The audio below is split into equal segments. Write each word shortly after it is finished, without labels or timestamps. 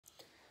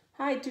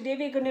Hi, today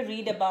we're going to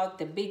read about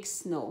the big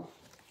snow.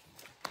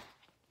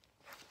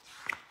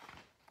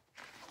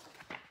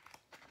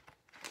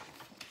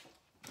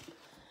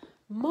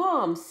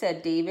 Mom,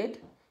 said David,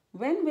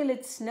 when will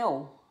it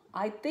snow?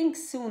 I think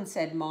soon,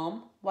 said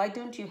Mom. Why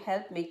don't you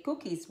help make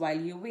cookies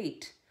while you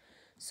wait?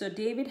 So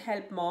David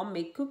helped Mom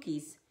make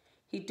cookies.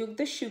 He took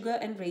the sugar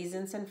and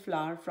raisins and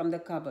flour from the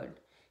cupboard.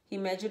 He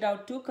measured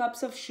out 2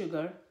 cups of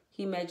sugar.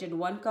 He measured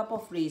 1 cup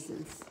of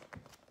raisins.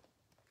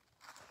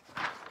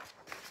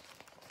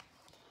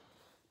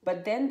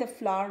 But then the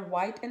flour,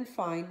 white and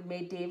fine,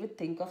 made David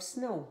think of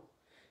snow.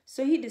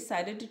 So he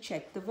decided to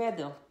check the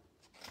weather.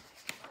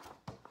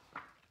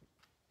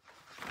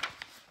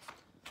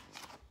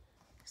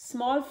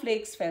 Small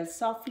flakes fell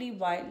softly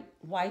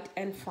white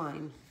and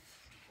fine.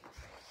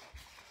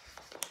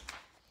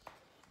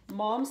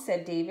 Mom,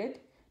 said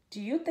David,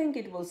 do you think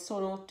it will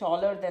snow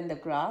taller than the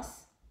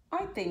grass?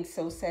 I think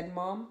so, said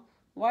Mom.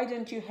 Why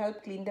don't you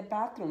help clean the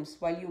bathrooms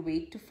while you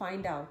wait to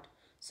find out?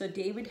 So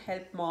David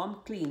helped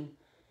Mom clean.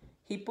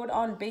 He put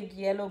on big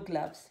yellow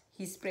gloves.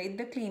 He sprayed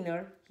the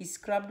cleaner. He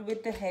scrubbed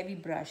with the heavy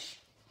brush.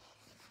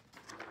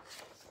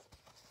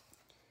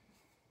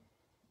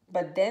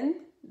 But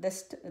then the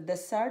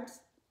suds,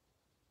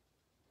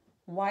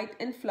 white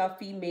and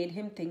fluffy, made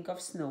him think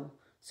of snow.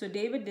 So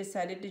David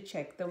decided to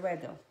check the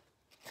weather.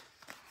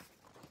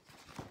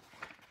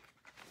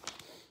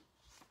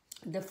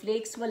 The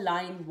flakes were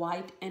lying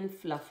white and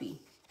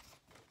fluffy.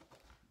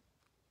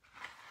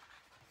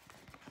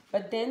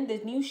 But then the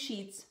new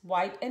sheets,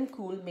 white and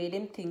cool, made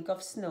him think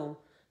of snow.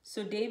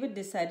 So David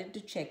decided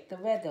to check the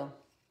weather.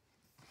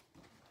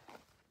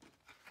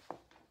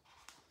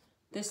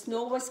 The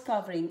snow was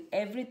covering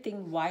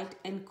everything white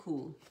and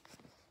cool.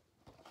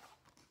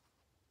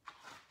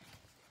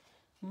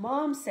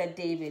 Mom, said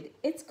David,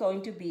 it's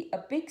going to be a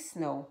big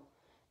snow.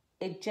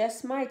 It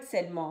just might,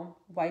 said Mom.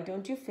 Why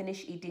don't you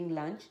finish eating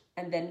lunch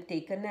and then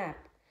take a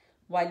nap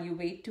while you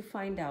wait to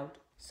find out?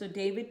 So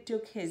David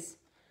took his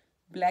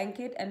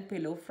blanket and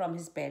pillow from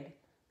his bed.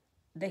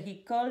 He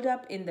curled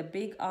up in the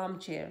big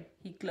armchair.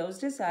 He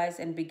closed his eyes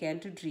and began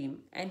to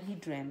dream, and he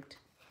dreamt.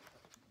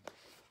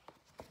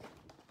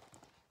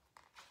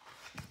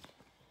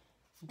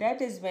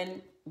 That it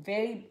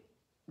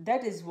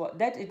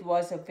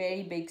was a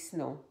very big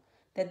snow,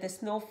 that the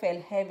snow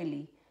fell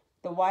heavily,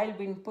 the wild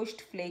wind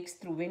pushed flakes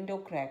through window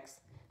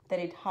cracks, that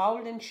it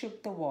howled and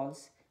shook the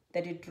walls,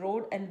 that it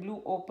roared and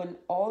blew open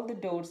all the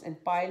doors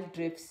and piled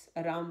drifts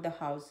around the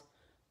house.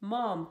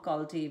 Mom,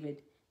 called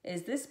David,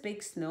 is this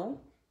big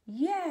snow?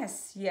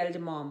 Yes, yelled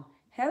Mom.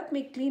 Help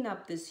me clean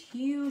up this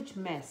huge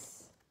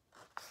mess.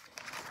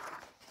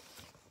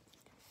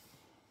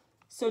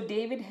 So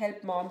David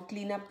helped Mom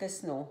clean up the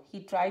snow. He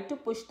tried to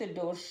push the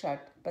door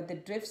shut, but the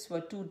drifts were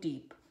too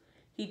deep.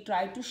 He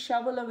tried to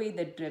shovel away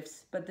the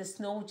drifts, but the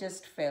snow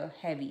just fell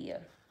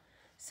heavier.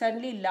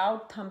 Suddenly,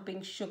 loud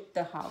thumping shook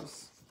the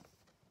house.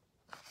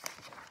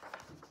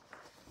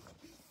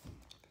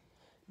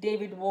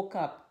 David woke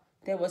up.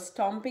 There was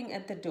stomping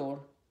at the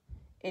door.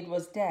 It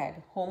was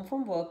Dad, home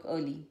from work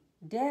early.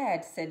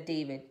 Dad, said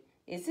David,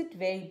 is it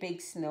very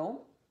big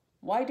snow?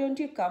 Why don't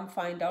you come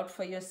find out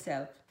for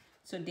yourself?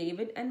 So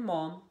David and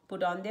Mom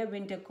put on their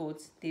winter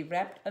coats. They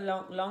wrapped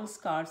long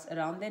scarves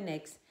around their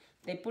necks.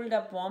 They pulled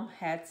up warm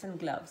hats and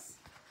gloves.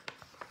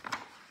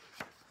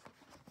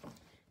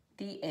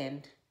 The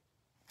end.